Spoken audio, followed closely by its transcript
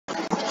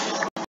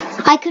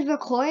I could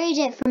record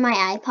it from my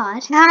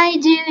iPod. Hi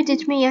dudes,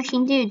 it's me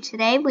Yoshin Dude.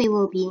 Today we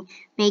will be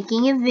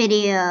making a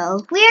video.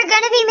 We are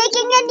going to be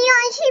making a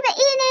neon Shiba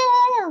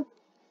Inu!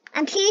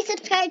 And please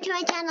subscribe to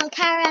my channel,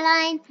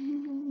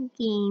 Caroline.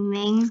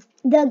 Gaming.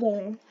 The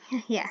Gamer.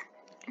 Yeah.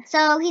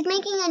 So he's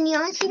making a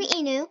neon Shiba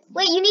Inu.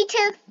 Wait, you need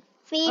to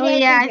feed it. Oh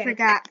yeah, I drink.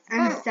 forgot.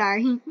 I'm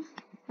sorry.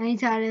 I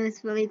thought it was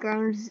fully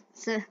grown,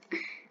 so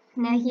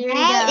now here we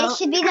go. It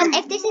should be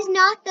if this is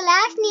not the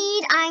last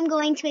need, I'm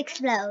going to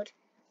explode.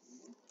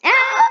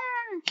 Ah!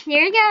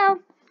 Here we go.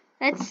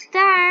 Let's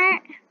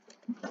start.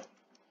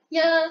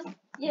 Yes.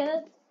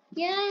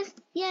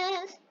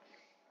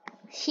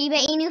 Shiba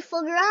Inu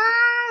full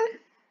grown.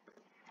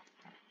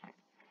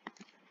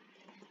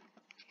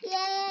 Yay!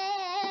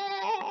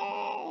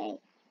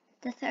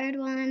 The third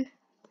one.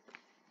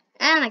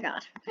 Oh my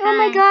god. Oh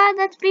my god,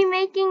 let's be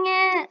making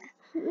it.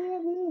 He's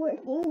been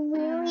working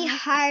really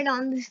hard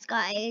on this,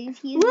 guys.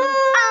 Woo!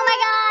 Oh my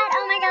god!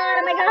 Oh my god!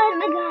 Oh my god! Oh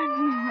my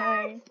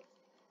god!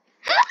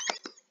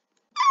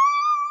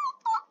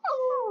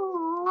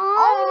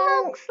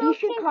 Oh, you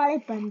should call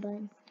it Bun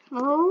Bun.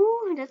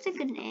 Oh, that's a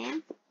good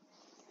name.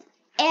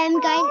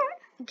 And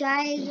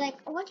guys, like,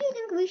 what do you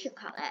think we should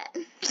call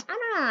it? I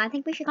don't know. I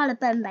think we should call it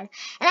Bun Bun.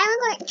 And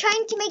I'm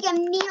trying to make a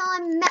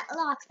neon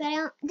Metlocks,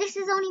 but this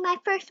is only my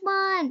first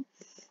one.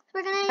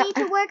 We're gonna need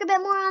to work a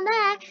bit more on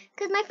that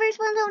because my first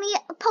one's only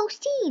a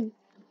post-teen.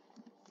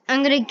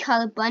 I'm gonna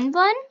call it Bun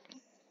Bun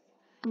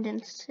and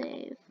then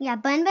save. Yeah,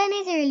 Bun Bun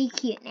is a really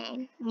cute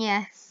name.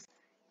 Yes.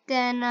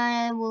 Then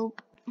I'm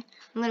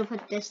gonna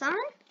put this on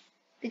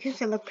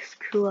because it looks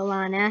cool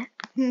on it.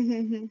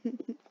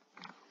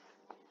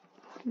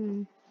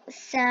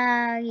 So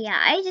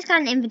yeah, I just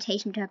got an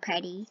invitation to a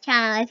party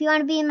channel. If you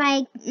want to be in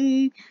my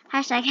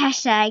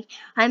hashtag,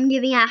 I'm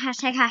giving out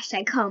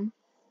hashtag come.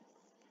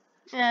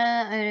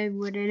 I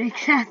wouldn't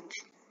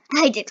accept.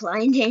 I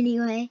declined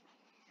anyway.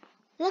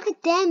 Look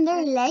at them,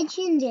 they're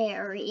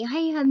legendary.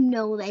 I have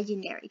no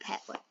legendary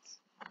pet ones.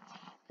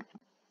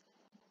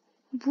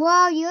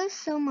 Wow, you have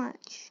so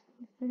much.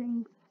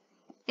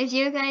 If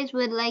you guys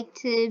would like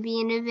to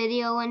be in a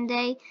video one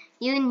day,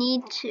 you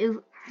need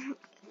to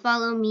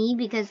follow me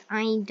because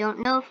I don't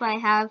know if I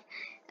have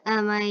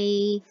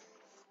my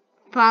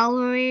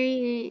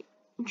follower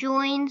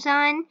joins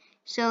on.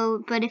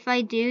 So, but if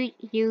I do,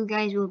 you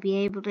guys will be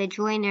able to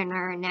join in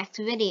our next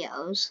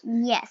videos.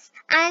 Yes,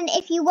 and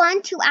if you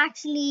want to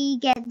actually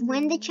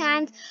win the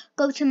chance,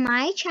 go to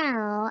my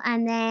channel,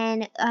 and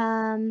then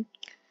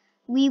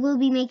we will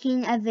be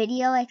making a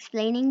video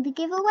explaining the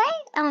giveaway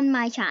on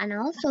my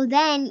channel. So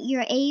then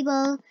you're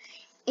able,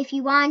 if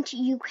you want,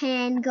 you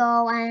can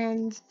go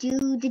and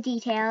do the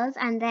details,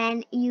 and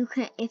then you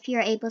can, if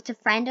you're able to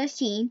friend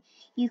Oshin,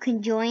 you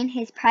can join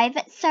his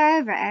private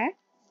server.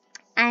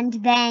 And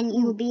then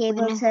you will be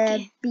able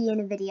to be in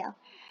a video.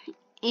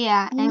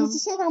 Yeah. You need to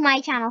check out my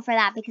channel for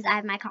that because I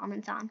have my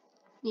comments on.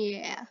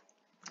 Yeah.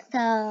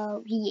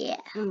 So, yeah.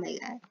 Oh my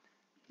god.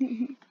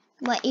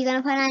 What, you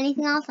gonna put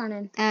anything else on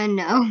him?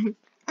 No. And guys,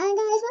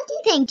 what do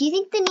you think? Do you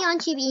think the neon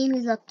Shiba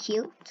Inus look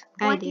cute?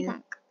 What do you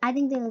think? I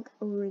think they look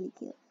really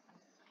cute.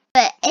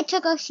 But it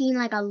took Oshin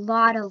like a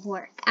lot of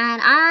work.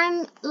 And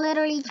I'm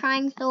literally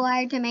trying so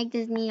hard to make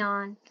this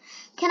neon.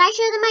 Can I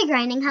show them my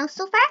grinding house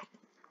so far?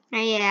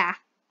 Yeah.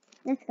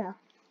 Let's go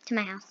to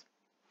my house.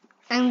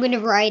 I'm gonna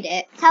write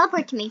it.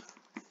 Teleport to me.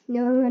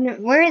 No,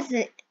 where is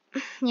it?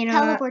 You know.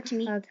 Teleport to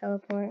me. I'll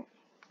teleport.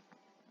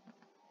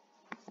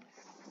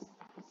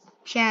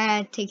 Shout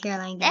out to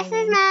Caroline. This is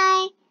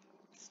my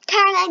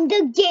Caroline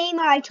the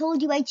Gamer. I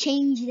told you I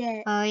changed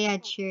it. Oh yeah,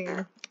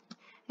 true.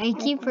 I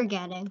keep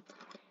forgetting.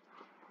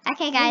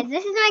 Okay, guys,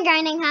 this is my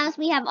grinding house.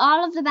 We have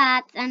all of the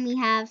bats and we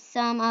have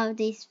some of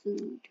this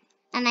food.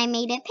 And I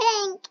made it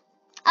pink.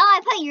 Oh,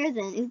 I put yours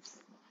in. Oops.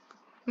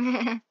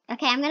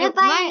 Okay, I'm gonna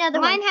buy another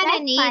one. Mine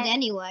had a need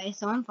anyway,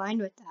 so I'm fine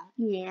with that.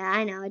 Yeah,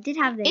 I know. It did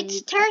have the It's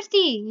need.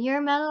 thirsty.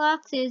 Your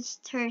Metlocks is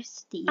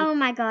thirsty. Oh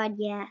my god,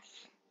 yes.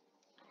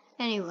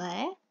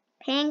 Anyway.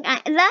 Pink.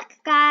 Look,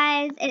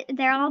 guys.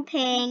 They're all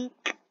pink.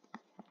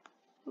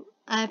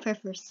 I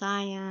prefer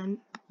cyan.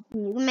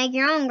 You can make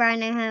your own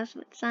grinding house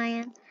with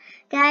cyan.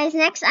 Guys,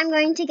 next I'm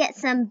going to get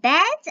some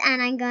beds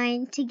and I'm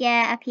going to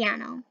get a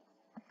piano.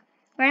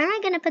 Where am I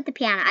going to put the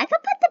piano? I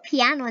could put the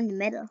piano in the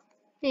middle.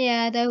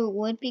 Yeah, that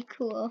would be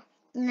cool.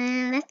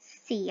 Let's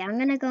see. I'm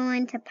gonna go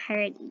into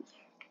party.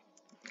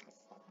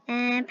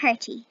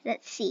 Party.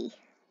 Let's see.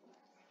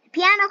 The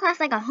piano costs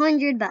like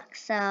 $100,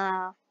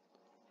 so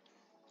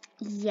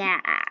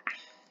yeah.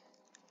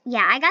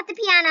 Yeah, I got the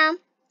piano.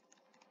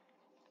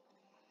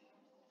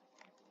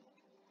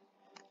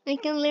 I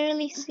can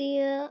literally see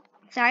it.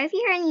 Sorry if you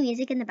hear any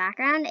music in the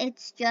background.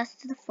 It's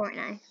just the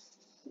Fortnite.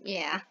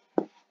 Yeah.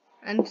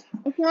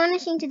 If you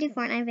want Shane to do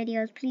Fortnite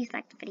videos, please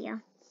like the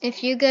video.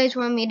 If you guys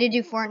want me to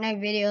do Fortnite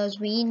videos,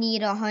 we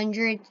need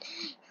 100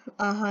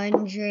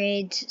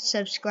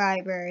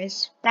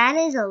 subscribers. That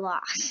is a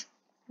lot.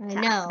 I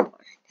know.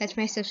 That's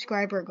my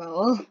subscriber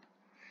goal.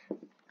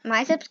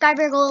 My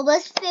subscriber goal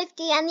was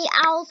 50 and the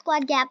Owl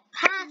Squad got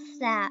past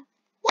that.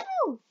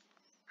 Woo!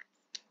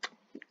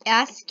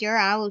 ask your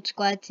Owl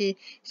Squad to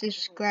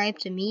subscribe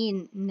to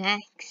me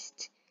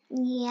next.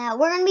 Yeah,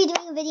 we're gonna be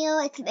doing a video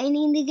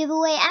explaining the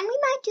giveaway, and we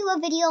might do a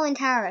video in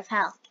Tower of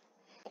Hell.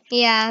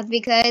 Yeah,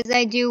 because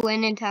I do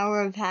win in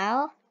Tower of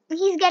Hell.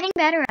 He's getting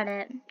better at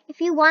it.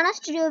 If you want us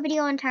to do a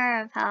video in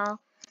Tower of Hell,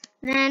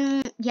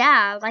 then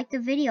yeah, like the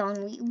video,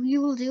 and we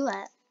will do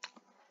it.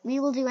 We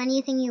will do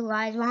anything you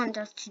guys want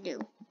us to do.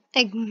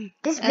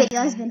 This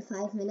video has been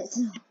 5 minutes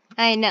long.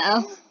 I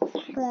know.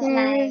 But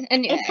like,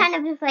 Anyway. it's kind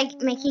of just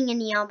like making a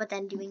Neo, but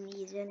then doing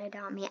these in it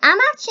on me. I'm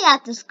actually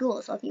at the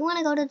school, so if you want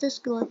to go to the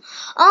school.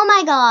 Oh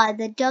my god,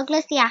 the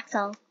Douglas the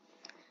Axel.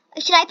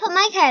 Should I put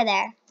my hair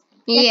there?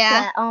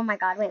 Yeah. Oh my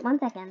god, wait 1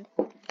 second.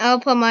 I'll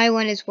put my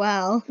one as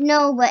well.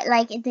 No, but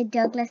like the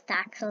Douglas the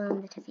Axel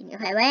and the Tiffany.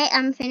 Okay, wait,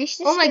 I'm finished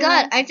this. Oh my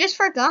god, I just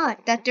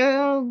forgot that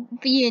there'll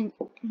be a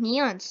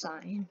neon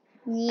sign.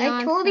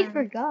 I totally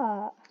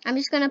forgot. I'm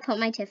just gonna put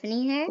my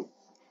Tiffany here.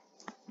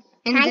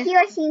 And Thank you,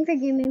 Asheen, for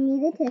giving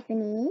me the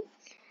Tiffany.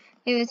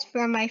 It was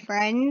for my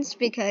friends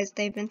because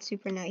they've been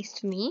super nice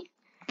to me.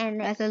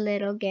 And as a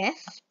little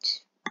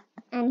gift.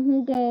 And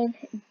he gave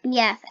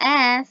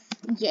BFF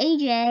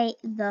JJ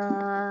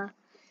the.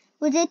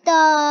 Was it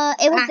the?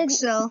 It was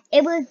Axel.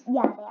 The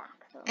Axel.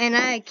 And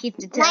I keep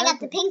the. And I got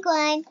the pink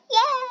one.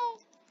 Yay!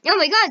 Oh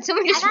my god!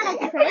 Someone just. I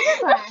got a trader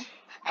class.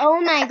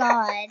 Oh my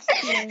god.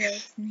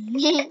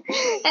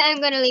 I'm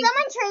gonna leave.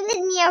 Someone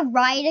traded me a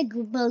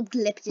rideable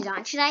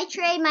Glyptodon. Should I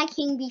trade my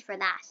King Bee for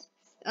that?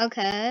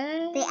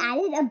 Okay. They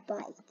added a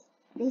bite.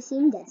 They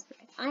seem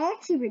desperate. I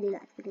actually really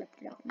like the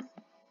Glyptodon.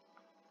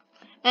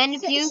 And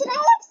if you. Should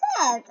I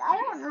accept? I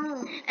don't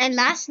know. And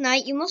last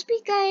night, you must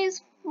be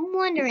guys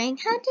wondering,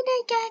 how did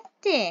I get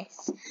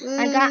this?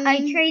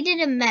 I traded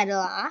a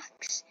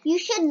Metalox. You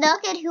should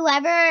look at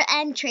whoever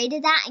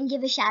traded that and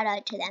give a shout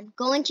out to them.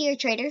 Go into your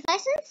trader's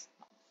license.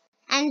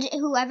 And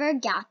whoever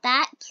got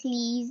that,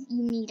 please,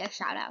 you need a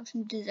shout out.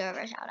 You deserve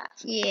a shout out.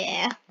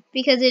 Yeah,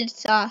 because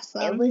it's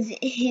awesome. It was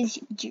his.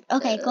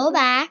 Okay, go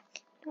back.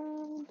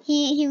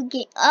 He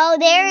oh,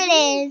 there it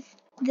is.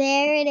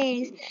 There it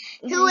is.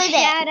 Who is it?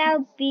 Shout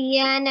out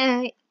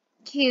Bianna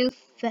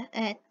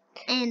Cufet.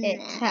 And Sorry,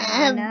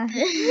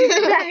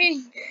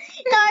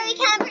 we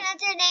can't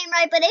pronounce her name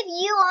right, but if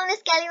you own a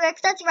Skellyrex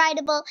that's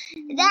rideable,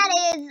 that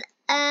is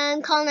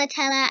called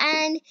Nutella,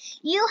 and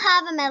you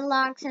have a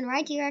Metalox and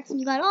Rhyterex, and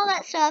you got all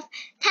that stuff.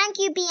 Thank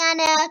you,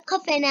 Bianna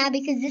Kofina,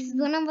 because this is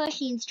one of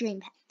Asheen's dream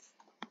pets.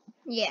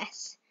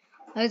 Yes.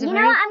 You know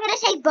what? I'm gonna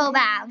take Boba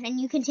out, and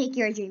you can take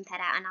your dream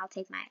pet out, and I'll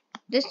take mine.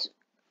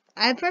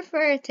 I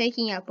prefer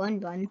taking out Bun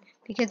Bun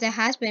because it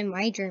has been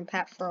my dream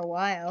pet for a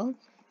while.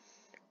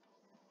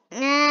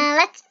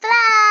 Let's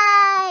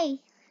fly!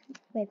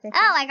 Oh,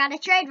 I got a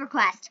trade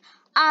request.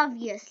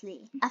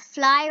 Obviously, a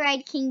fly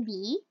ride King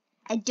Bee,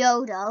 a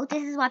dodo.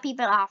 This is what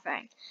people are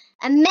offering.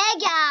 A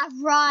mega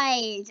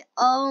ride.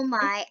 Oh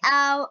my.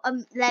 Oh,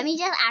 let me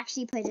just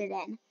actually put it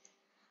in.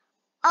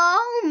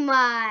 Oh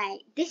my.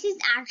 This is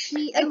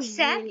actually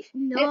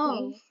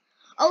no.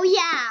 Oh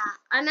yeah.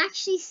 I'm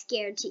actually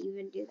scared to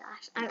even do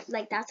that.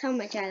 That's how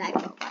much I like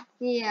Boba.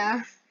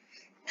 Yeah.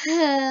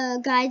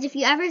 Guys, if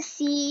you ever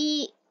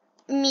see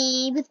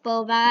me with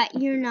Boba,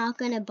 you're not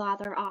gonna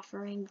bother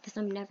offering because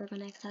I'm never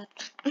gonna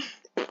accept.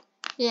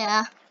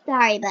 Yeah.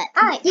 Sorry, but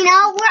you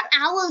know, we're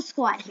Owl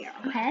Squad here,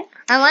 okay?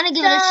 I want to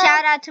give a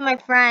shout out to my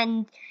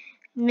friend,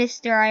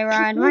 Mr.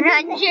 Iron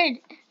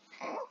 100.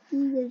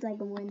 He just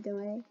went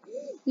away.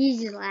 He's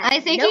just like, I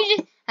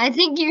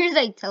think you're just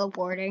like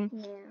teleporting.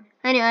 Yeah.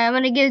 Anyway, I'm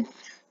gonna give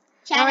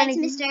shout out to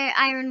Mr.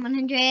 Iron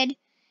 100.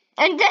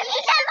 And then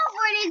he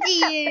teleported to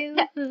you.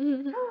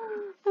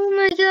 Oh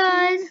my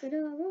god.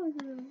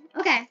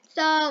 Okay,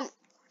 so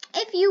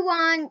if you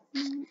want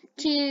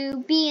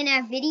to be in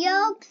our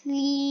video,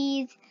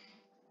 please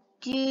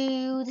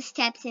do the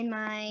steps in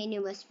my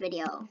newest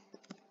video.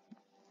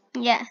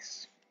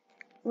 Yes.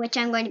 Which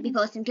I'm going to be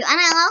posting to. And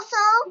I also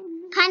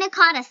kind of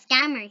caught a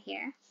scammer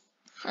here.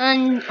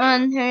 On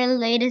her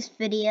latest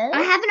video.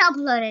 I haven't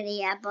uploaded it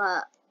yet,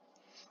 but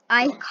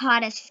I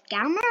caught a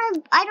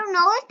scammer. I don't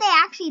know if they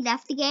actually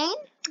left the game,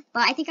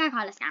 but I think I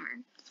caught a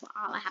scammer. That's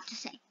all I have to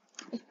say.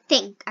 I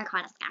think I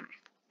caught a scammer.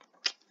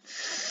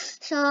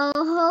 So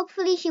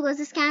hopefully she was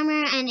a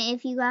scammer, and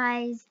if you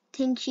guys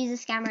think she's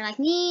a scammer like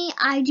me,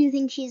 I do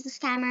think she's a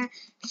scammer.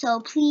 So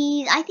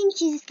please, I think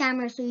she's a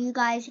scammer. So you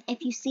guys,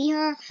 if you see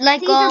her,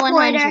 like all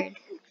 100.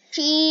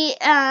 She,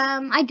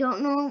 I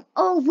don't know.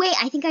 Oh wait,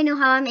 I think I know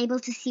how I'm able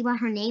to see what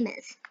her name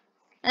is.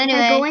 Anyway,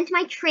 I go into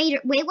my trader.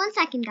 Wait 1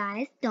 second,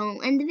 guys.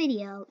 Don't end the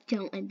video.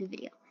 Don't end the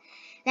video.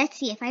 Let's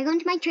see. If I go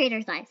into my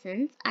trader's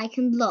license, I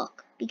can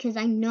look because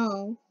I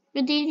know.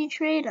 But did you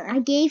trade her? I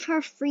gave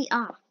her free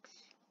ox.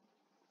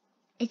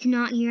 It's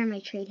not here in my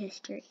trade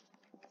history.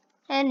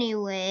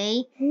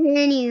 Anyway,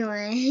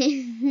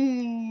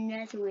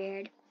 that's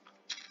weird.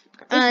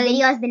 This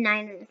video has been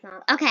 9 minutes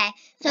long. Okay,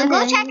 so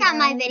go check out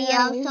my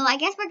video. So I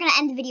guess we're gonna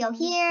end the video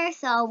here.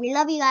 So we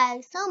love you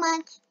guys so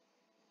much.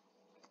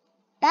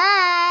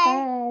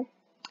 Bye.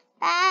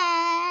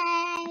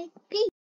 Bye. Peace.